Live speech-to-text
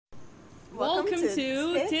Welcome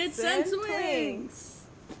to Tits and Twinks.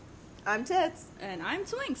 I'm Tits. And I'm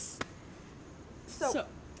Twinks. So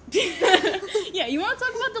yeah, you want to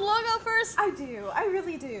talk about the logo first? I do. I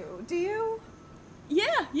really do. Do you? Yeah,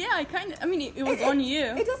 I mean, it was on you.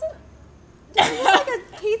 It doesn't look like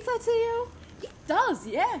a pizza to you? It does,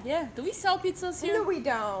 yeah. Do we sell pizzas here? No, we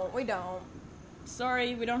don't. We don't.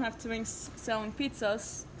 Sorry, we don't have Twinks selling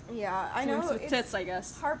pizzas. Yeah, I know. Twinks with tits, I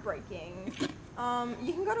guess. Heartbreaking.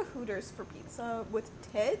 You can go to Hooters for pizza with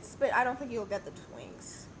tits, but I don't think you'll get the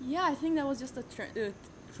Twinks. Yeah, I think that was just a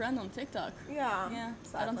trend on TikTok. Yeah. Yeah,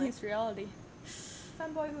 sadly. I don't think it's reality.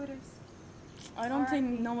 Fanboy Hooters. I don't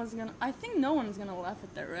think I think no one's gonna laugh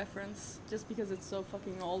at that reference just because it's so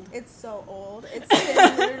fucking old. It's so old. It's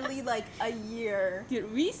been literally like a year.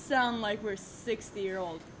 Dude, we sound like we're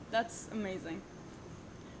 60-year-old. That's amazing.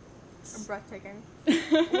 Breathtaking.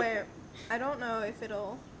 Wait, I don't know if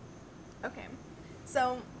it'll... Okay.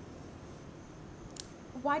 So,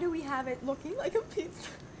 why do we have it looking like a pizza?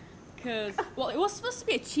 Because, well, it was supposed to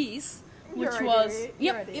be a cheese, which Your was... idea.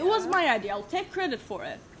 Yep, it was my idea. I'll take credit for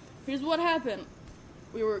it. Here's what happened.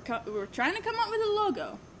 We were trying to come up with a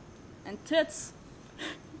logo. And Tits...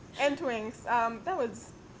 And Twinks. That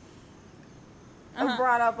was... Uh-huh.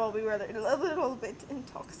 brought up while we were a little bit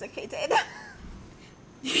intoxicated.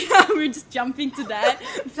 Yeah, we're just jumping to that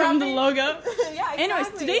from the logo. Yeah, exactly. Anyways,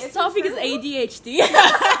 today's It's topic is true. ADHD.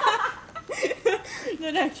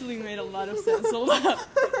 That actually made a lot of sense. Hold up.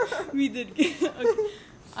 We did get... Okay.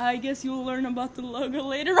 I guess you'll learn about the logo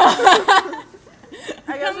later on.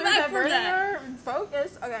 I guess Come we're back for diverting that. our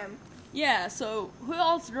focus. Okay. Yeah, so who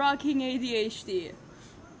else rocking ADHD?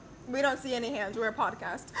 We don't see any hands. We're a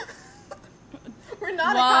podcast. We're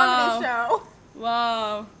not Wow. a comedy show.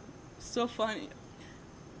 Wow. So funny.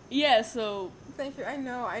 Yeah, so... Thank you. I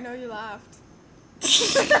know you laughed.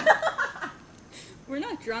 We're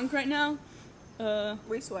not drunk right now.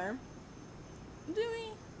 We swear. Do we?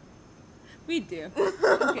 We do.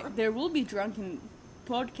 Okay, there will be drunken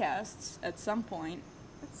podcasts at some point,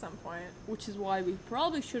 At some point. which is why we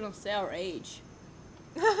probably shouldn't say our age.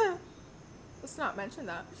 Let's not mention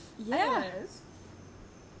that. Yeah. Anyways,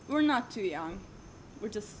 We're not too young. We're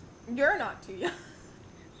just... you're not too young.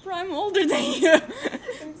 Bro, I'm older than you.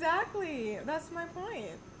 Exactly. That's my point.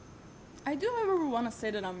 I do, however, want to say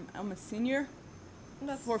that I'm a senior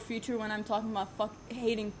That's for future when I'm talking about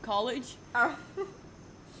hating college. Oh.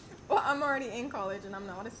 Well, I'm already in college and I'm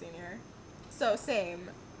not a senior. So, same.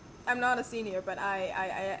 I'm not a senior, but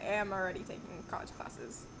I am already taking college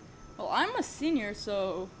classes. Well, I'm a senior,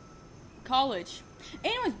 so college.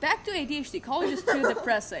 Anyways, back to ADHD. College is too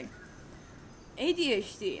depressing.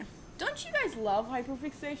 ADHD. Don't you guys love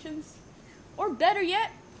hyperfixations? Or better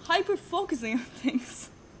yet, hyper-focusing on things.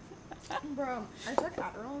 Bro, I took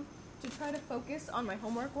Adderall to try to focus on my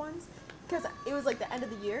homework ones because it was like the end of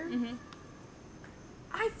the year. Mm-hmm.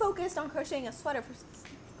 I focused on crocheting a sweater for,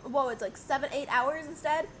 it's like 7-8 hours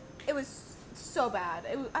instead. It was so bad.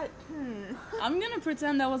 I'm gonna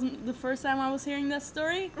pretend that wasn't the first time I was hearing that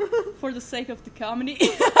story for the sake of the comedy.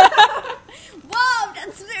 Wow,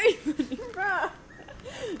 that's very funny. Bruh.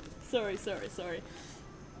 Sorry.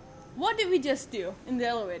 What did we just do in the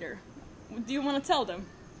elevator? Do you want to tell them?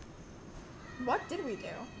 What did we do?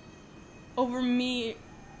 Over me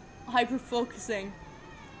hyper-focusing.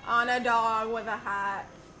 On a dog with a hat.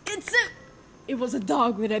 It was a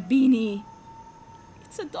dog with a beanie.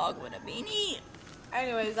 It's a dog with a beanie.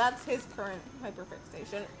 Anyways, that's his current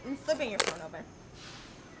hyperfixation. I'm flipping your phone over.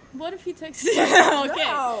 What if he takes it? Okay.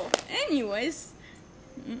 No. Anyways,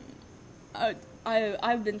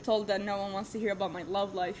 I've been told that no one wants to hear about my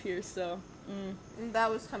love life here, so... That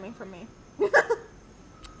was coming from me.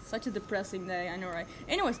 Such a depressing day, I know, right?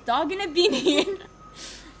 Anyways, dog in a beanie.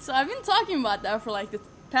 So I've been talking about that for like the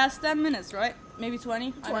past 10 minutes, right? Maybe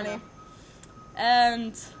 20? 20. I don't know.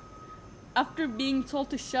 And after being told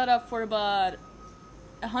to shut up for about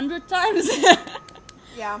 100 times,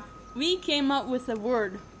 Yeah. we came up with a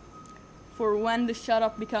word for when the shut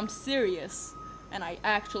up becomes serious. And I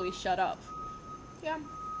actually shut up. Yeah.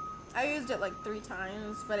 I used it like 3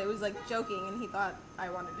 times, but it was like joking and he thought I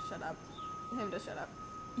wanted to shut up. Him to shut up.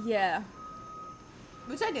 Yeah.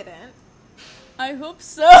 Which I didn't. I hope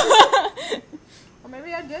so. Or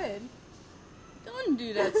maybe I did. Don't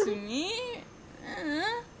do that to me.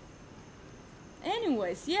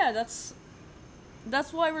 Anyways, yeah,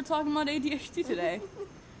 that's why we're talking about ADHD today.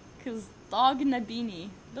 Cause dog in a beanie.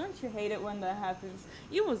 Don't you hate it when that happens?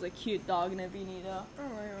 It was a cute dog in a beanie though. Oh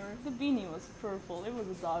my god. The beanie was purple. It was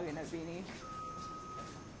a dog in a beanie.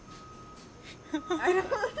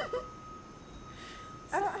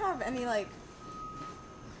 I don't have any like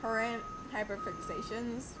current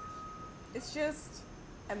hyperfixations. It's just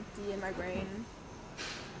empty in my brain.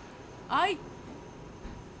 I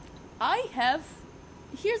have.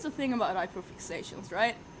 Here's the thing about hyperfixations,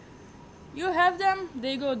 right? You have them,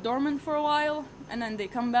 they go dormant for a while, and then they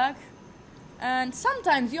come back. And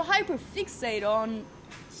sometimes you hyperfixate on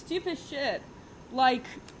stupid shit. Like,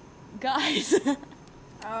 guys.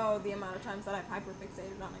 Oh, the amount of times that I've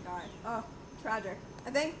hyperfixated on a guy. Oh, tragic.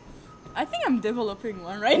 I think I'm developing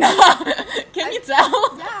one right now. Can you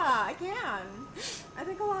tell? Yeah, I can. I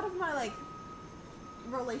think a lot of my, like,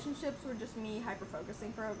 relationships were just me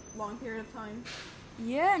hyper-focusing for a long period of time.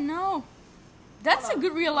 Yeah, no. That's Hold a on.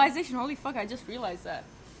 good realization. Holy fuck, I just realized that.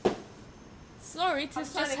 Sorry, I'm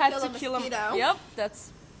Tis trying just to had kill to a kill him. mosquito. Yep,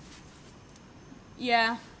 that's...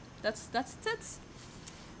 Yeah, that's Tits.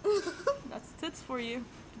 That's Tits for you.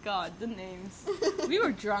 God, the names. We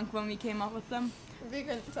were drunk when we came up with them. If you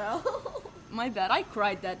couldn't tell. My bad, I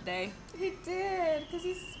cried that day. He did, because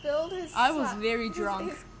he spilled his... I was very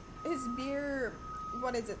drunk. His beer,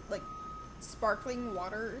 what is it, like, sparkling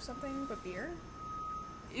water or something, but beer?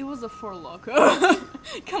 It was a Four Loko.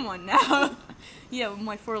 Come on now. Yeah,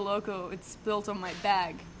 my Four Loko, it spilled on my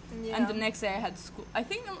bag. Yeah. And the next day I had school. I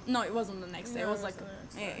think, no, it wasn't the next day. No, it was it like, wasn't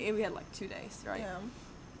the next day. we had like 2 days, right? Yeah.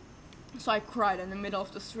 So I cried in the middle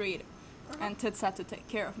of the street. Uh-huh. And Tits had to take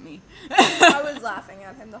care of me. I was laughing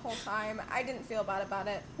at him the whole time. I didn't feel bad about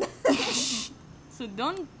it. So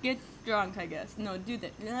don't get drunk, I guess. No, do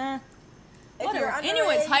that. Nah. If Whatever. you're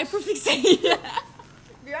Anyways, underage- hyperfixation.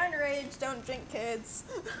 If you're underage, don't drink, kids.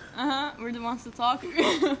 We're the ones to talk.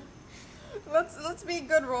 Let's be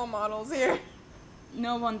good role models here.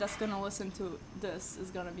 No one that's gonna listen to this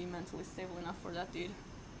is gonna be mentally stable enough for that, dude.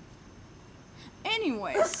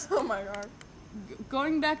 Anyways, Oh my god.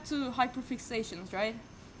 going back to hyperfixations, right?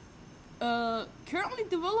 Currently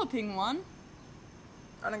developing one,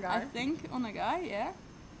 On a guy. I think, on a guy, yeah.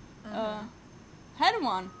 Mhm. Had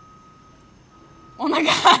one on a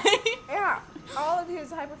guy. Yeah. All of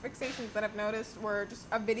his hyperfixations that I've noticed were just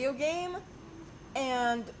a video game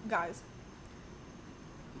and guys.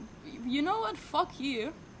 You know what? Fuck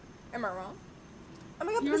you. Am I wrong? Oh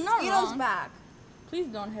my god, the You're not mosquito's wrong. back. Please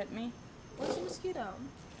don't hit me. Where's the mosquito?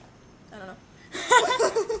 I don't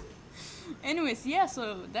know. Anyways, yeah,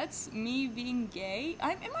 so that's me being gay.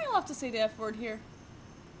 Am I allowed to say the F word here?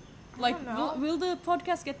 Like, don't know. will the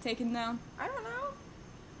podcast get taken down? I don't know.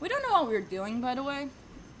 We don't know what we're doing, by the way.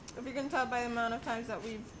 If you can tell by the amount of times that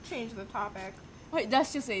we've changed the topic. Wait,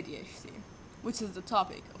 that's just ADHD, which is the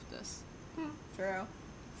topic of this. True.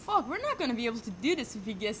 Fuck, we're not gonna be able to do this if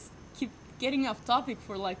you guys keep getting off topic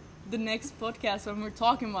for, like, the next podcast when we're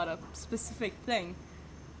talking about a specific thing.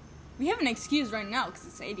 We have an excuse right now because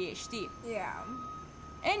it's ADHD. Yeah.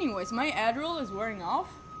 Anyways, my Adderall is wearing off,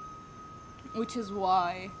 which is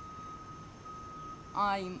why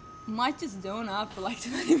I might just zone out for like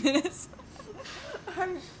 20 minutes.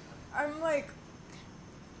 I'm like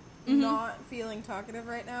not feeling talkative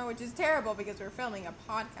right now, which is terrible because we're filming a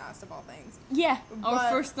podcast of all things. Yeah, our But-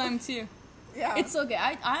 first time too. Yeah. It's okay.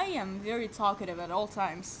 I am very talkative at all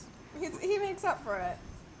times. He makes up for it.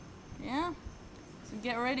 Yeah. So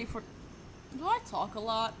get ready for. Do I talk a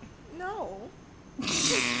lot? No.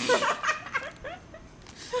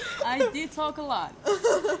 I do talk a lot.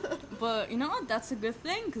 But you know what? That's a good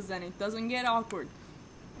thing because then it doesn't get awkward.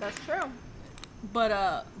 That's true. But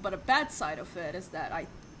a bad side of it is that I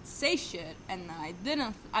say shit and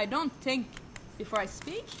I don't think before I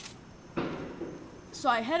speak. So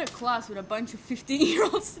I had a class with a bunch of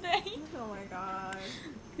 15-year-olds today. Oh my god.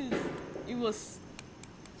 Because it was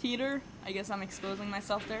theater. I guess I'm exposing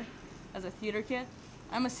myself there as a theater kid.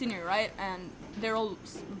 I'm a senior, right? And they're all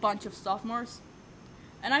a bunch of sophomores.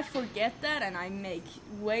 And I forget that and I make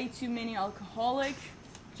way too many alcoholic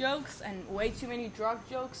jokes and way too many drug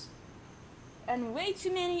jokes. And way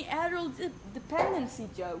too many Adderall dependency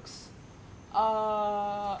jokes.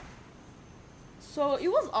 So it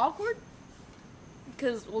was awkward.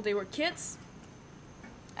 Because, well, they were kids.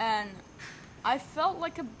 And I felt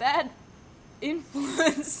like a bad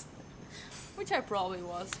influence. Which I probably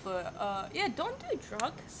was. But, yeah, don't do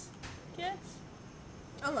drugs, kids.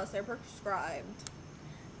 Unless they're prescribed.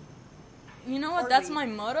 You know what? Or That's weed. my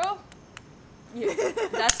motto. Yeah,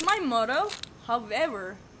 that's my motto.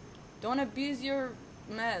 However, don't abuse your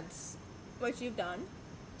meds. Which you've done.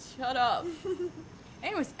 Shut up.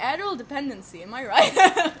 Anyways, Adderall dependency. Am I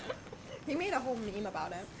right? He made a whole meme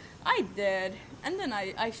about it. I did. And then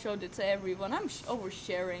I showed it to everyone. I'm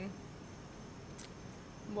oversharing.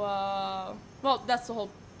 Wow. Well, that's the whole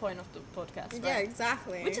point of the podcast, right? Yeah,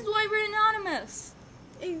 exactly. Which is why we're anonymous.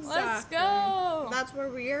 exactly. Let's go. That's where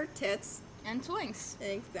we are tits. And twinks.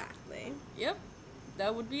 Exactly. Yep.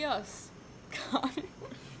 That would be us. God.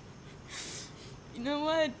 You know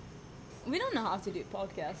what? We don't know how to do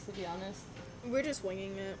podcasts, to be honest. We're just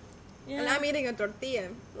winging it. Yeah. And I'm eating a tortilla.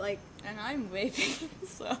 Like, And I'm vaping,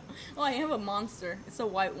 so... Oh, I have a Monster. It's a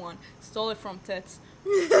white one. Stole it from Tits.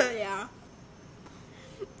 yeah.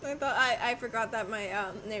 I forgot that my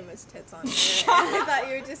name was Tits on here. I thought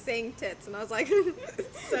you were just saying Tits, and I was like,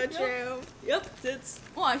 so true. Yep, Tits.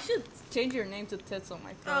 Oh, I should change your name to Tits on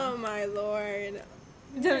my Oh phone. my lord.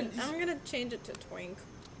 I'm gonna change it to Twink.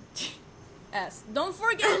 S. Don't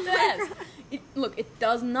forget the S. Look, it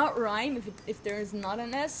does not rhyme if there is not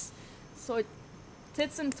an S. So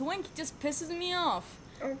Tits and Twink just pisses me off.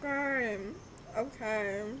 Okay.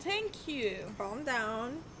 Okay. Thank you. Calm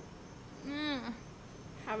down. Mm,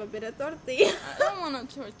 Have a bit of tortilla. I don't want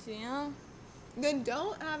a tortilla. Then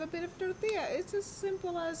don't have a bit of tortilla. It's as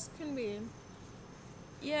simple as can be.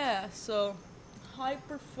 Yeah, so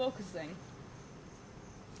hyper focusing.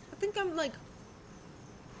 I think I'm like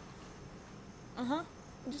Uh-huh.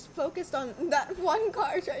 just focused on that one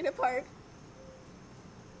car trying to park.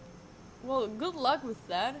 Well, good luck with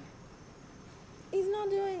that. He's not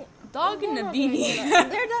doing. Dog in they're a not doing beanie. it.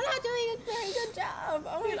 They're not doing a very good job.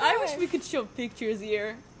 Oh my Dude, god. I wish we could show pictures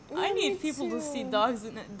here. I Yeah, me need people to see too.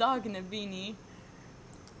 dog in a beanie.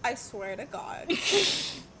 I swear to God.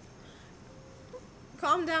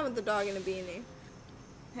 Calm down with the dog in a beanie.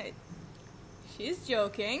 Hey, she's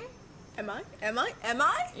joking. Am I? Am I? Am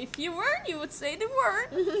I? If you weren't, you would say the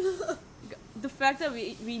word. The fact that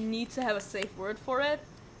we need to have a safe word for it,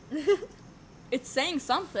 it's saying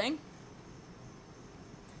something.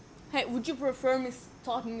 Hey, would you prefer me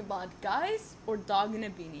talking about guys or dog in a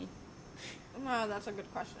beanie? Wow, that's a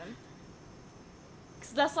good question.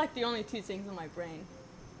 Because that's like the only two things in my brain.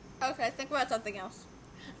 Okay, think about something else.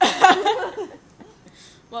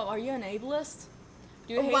 Well, are you an ableist?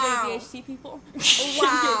 Do you hate Wow. ADHD people?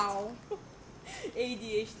 Wow.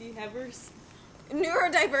 ADHD havers?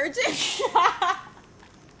 Neurodivergent?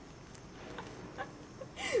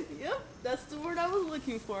 Yep, that's the word I was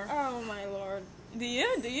looking for. Oh my lord. Do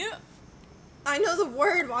you? Do you? I know the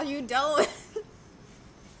word while you don't.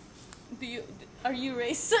 Do you? Are you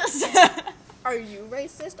racist? Are you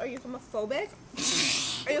racist? Are you homophobic?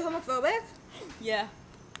 Are you homophobic? Yeah,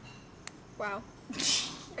 Wow.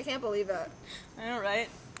 I can't believe it. I know, right?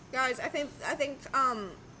 Guys, I think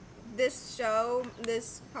this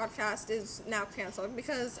podcast is now canceled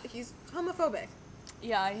because he's homophobic.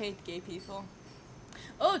 Yeah, I hate gay people.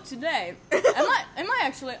 Oh, today. Am I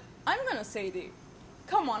actually? I'm gonna say the.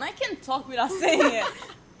 Come on, I can't talk without saying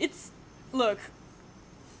it. Look,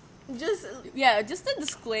 Just just a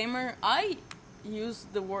disclaimer. I use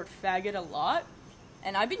the word faggot a lot,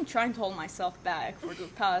 and I've been trying to hold myself back for the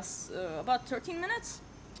past about 13 minutes.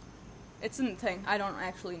 It's a thing. I don't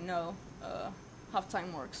actually know how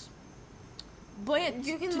time works. But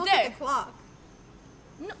you can today, look at the clock.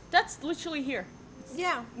 no, that's literally here.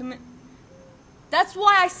 Yeah. That's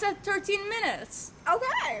why I said 13 minutes.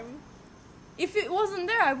 Okay. If it wasn't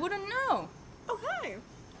there, I wouldn't know. Okay.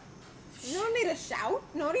 No need to shout.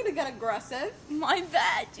 No need to get aggressive. My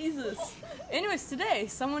bad, Jesus. Anyways, today,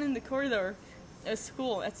 someone in the corridor at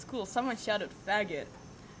school, someone shouted faggot.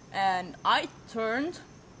 And I turned,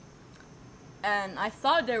 and I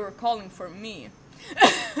thought they were calling for me.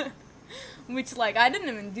 Which, like, I didn't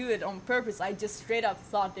even do it on purpose. I just straight up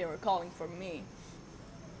thought they were calling for me.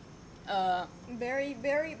 Very,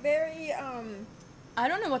 very, very, I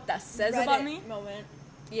don't know what that says about Reddit me. moment.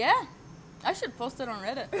 Yeah. I should post it on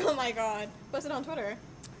Reddit. Oh my god. Post it on Twitter.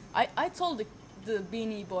 I told the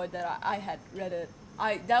Beanie Boy that I had read it.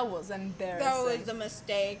 That was embarrassing. That was a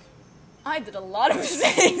mistake. I did a lot of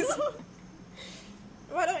mistakes.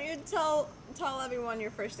 Why don't you tell everyone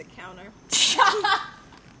your first encounter?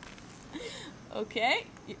 Okay.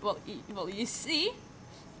 Well, you see.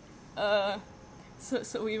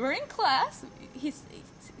 So we were in class.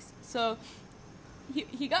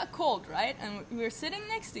 He got cold, right? And we were sitting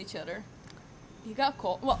next to each other. He got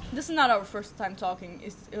cold. Well, this is not our first time talking.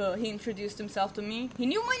 He introduced himself to me. He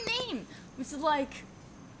knew my name, which is like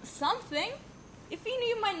something. If he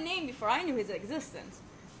knew my name before I knew his existence,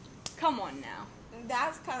 come on now.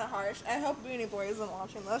 That's kind of harsh. I hope Beanie Boy isn't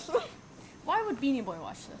watching this. Why would Beanie Boy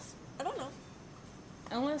watch this? I don't know.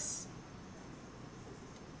 Unless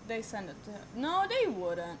they send it to him. No, they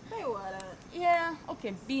wouldn't. They wouldn't. Yeah,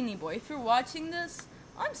 okay, Beanie Boy, if you're watching this,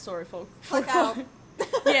 I'm sorry for Click out.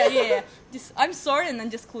 yeah. Just I'm sorry, and then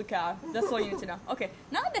just click out. That's all you need to know. Okay,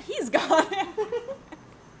 now that he's gone,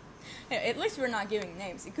 yeah, at least we're not giving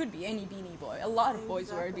names. It could be any Beanie Boy. A lot of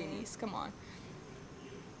boys wear Exactly. beanies. Come on.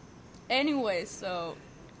 Anyway, so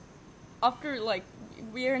after like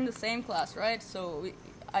we're in the same class, right? So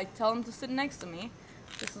I tell him to sit next to me.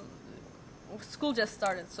 This is, school just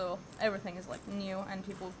started, so everything is like new, and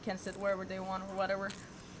people can sit wherever they want or whatever.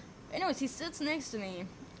 Anyways, he sits next to me.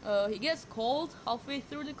 He gets cold halfway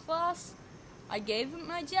through the class. I gave him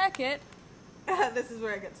my jacket. This is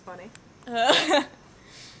where it gets funny.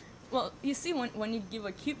 Well, you see, when you give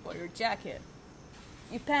a cute boy your jacket,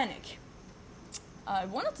 you panic. I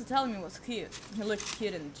wanted to tell him he was cute. He looked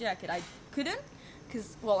cute in the jacket. I couldn't,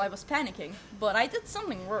 because, well, I was panicking. But I did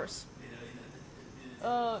something worse.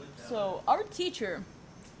 So, our teacher,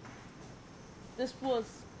 this was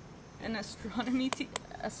an astronomy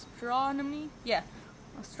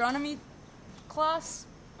class.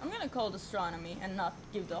 I'm gonna call it astronomy and not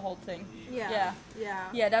give the whole thing. Yeah.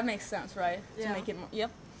 Yeah, that makes sense, right? Yeah. To make it more,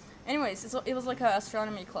 yep. Anyways, it was like an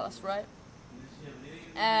astronomy class, right?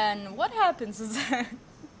 And what happens is that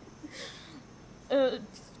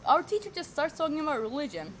our teacher just starts talking about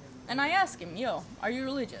religion. And I ask him, yo, are you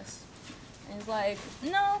religious? And he's like,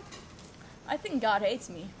 no, I think God hates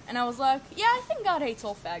me. And I was like, yeah, I think God hates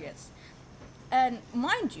all faggots. And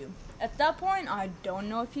mind you, at that point, I don't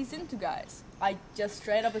know if he's into guys. I just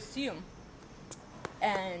straight up assume.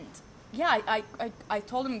 And yeah, I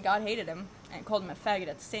told him God hated him and called him a faggot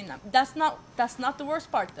at the same time. That's not the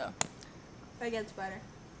worst part though. That gets better.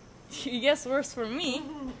 It gets worse for me.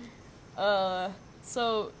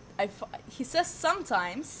 So he says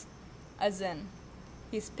sometimes, as in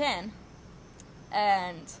his pen,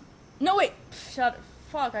 and no wait,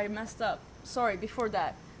 fuck, I messed up. Sorry, before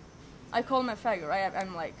that, I call him a faggot, right?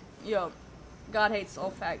 I'm like, yo, God hates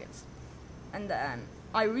all faggots, and then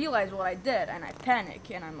I realize what I did, and I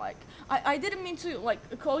panic, and I'm like, I didn't mean to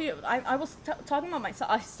like call you. I was talking about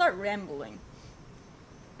myself. I start rambling,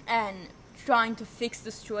 and trying to fix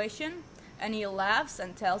the situation, and he laughs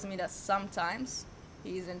and tells me that sometimes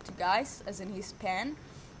he's into guys, as in his pen,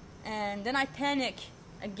 and then I panic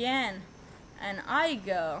again, and I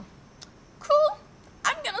go, cool,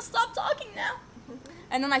 I'm gonna stop talking now,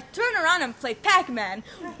 and then I turn around and play Pac-Man,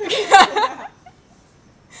 and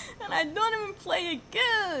I don't even play it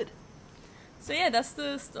good. So yeah, that's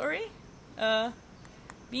the story.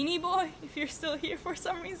 Beanie Boy, if you're still here for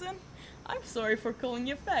some reason, I'm sorry for calling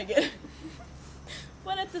you a faggot.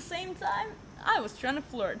 But at the same time, I was trying to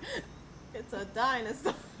flirt. It's a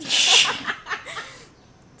dinosaur.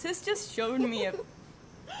 Tis just showed me a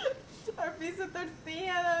piece of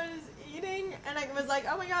tortilla that I was eating, and I was like,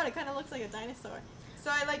 oh my god, it kind of looks like a dinosaur.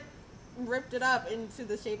 So I like ripped it up into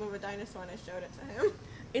the shape of a dinosaur and I showed it to him.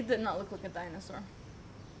 It did not look like a dinosaur.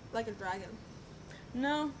 Like a dragon.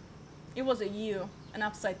 No, it was a U, an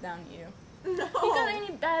upside down U. No. You got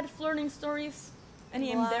any bad flirting stories?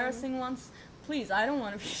 Any embarrassing ones? Please, I don't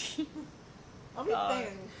want to be. Let me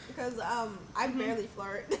think, because I barely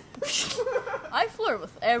flirt. I flirt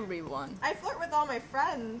with everyone. I flirt with all my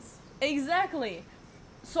friends. Exactly.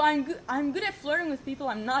 So I'm good at flirting with people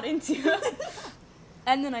I'm not into.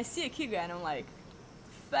 And then I see a cute guy and I'm like,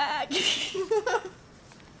 fag.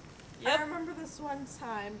 Yep. I remember this one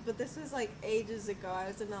time, but this was like ages ago. I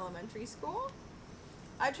was in elementary school.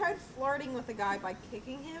 I tried flirting with a guy by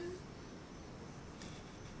kicking him.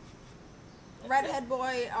 Redhead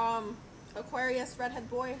boy, Aquarius redhead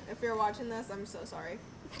boy, if you're watching this, I'm so sorry.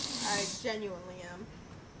 I genuinely am.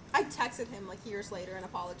 I texted him like years later and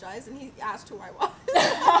apologized, and he asked who I was.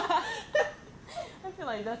 I feel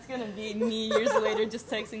like that's gonna be me years later just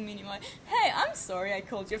texting me like, hey, I'm sorry I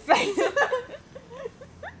called you faggot.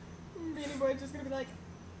 Beanie Boy just gonna be like,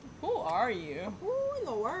 who are you? who in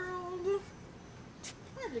the world?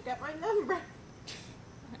 Where'd you get my number?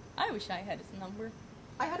 I wish I had his number.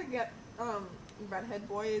 I had to get Redhead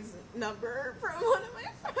Boy's number from one of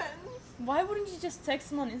my friends. Why wouldn't you just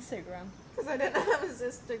text him on Instagram? Because I didn't have his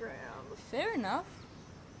Instagram. Fair enough.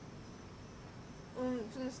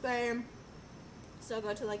 Since they still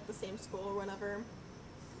go to like the same school or whatever,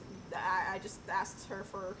 I just asked her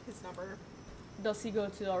for his number. Does he go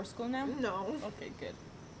to our school now? No. Okay, good.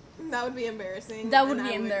 That would be embarrassing. That would and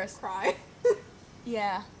be I embarrassing. Would cry.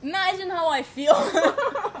 Yeah. Imagine how I feel.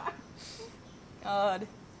 God.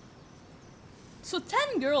 So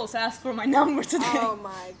 10 girls asked for my number today. Oh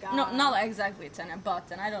my god. No, not exactly 10, but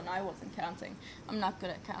 10. I don't know. I wasn't counting. I'm not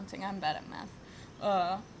good at counting. I'm bad at math.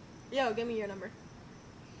 Yo, give me your number.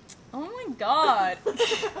 Oh my god.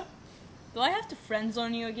 Do I have to friend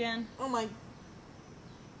zone you again? Oh my.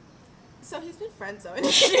 So he's been friend zoned.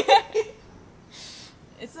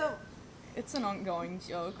 It's an ongoing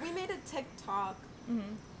joke. We made a TikTok,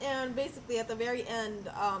 Mm-hmm. and basically at the very end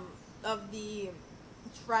of the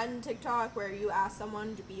trend TikTok where you ask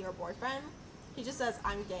someone to be your boyfriend, he just says,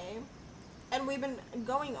 I'm gay. And we've been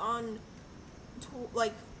going on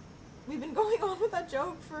we've been going on with that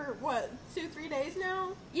joke for, 2-3 days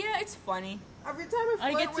now? Yeah, it's funny. Every time I flirt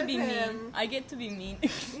I get to with be him, mean. I get to be mean.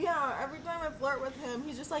 yeah, every time I flirt with him,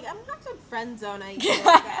 he's just like, I'm not to friend zone you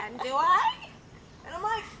again, do I? And I'm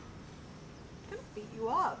like, I'm gonna beat you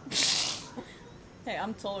up. Hey,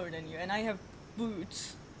 I'm taller than you, and I have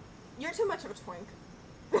boots. You're too much of a twink.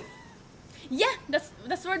 Yeah, that's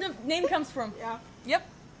where the name comes from. Yeah. Yep.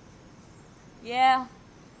 Yeah.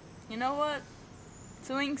 You know what?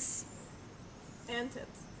 Twinks. And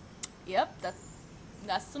tits. Yep,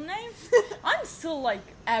 that's the name. I'm still, like,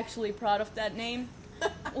 actually proud of that name.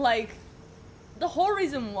 Like, the whole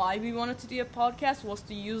reason why we wanted to do a podcast was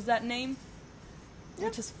to use that name. Yep.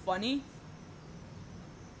 Which is funny.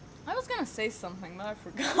 I was gonna say something, but I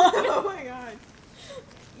forgot. Oh my god.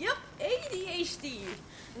 Yep, ADHD.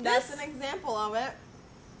 That's This- an example of it.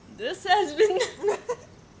 This has been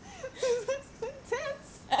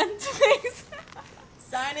Tits. and Twinks.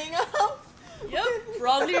 Signing off. Yep,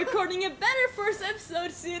 probably recording a better first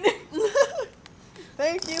episode soon.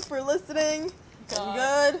 Thank you for listening. Bye. And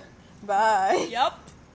good. Bye.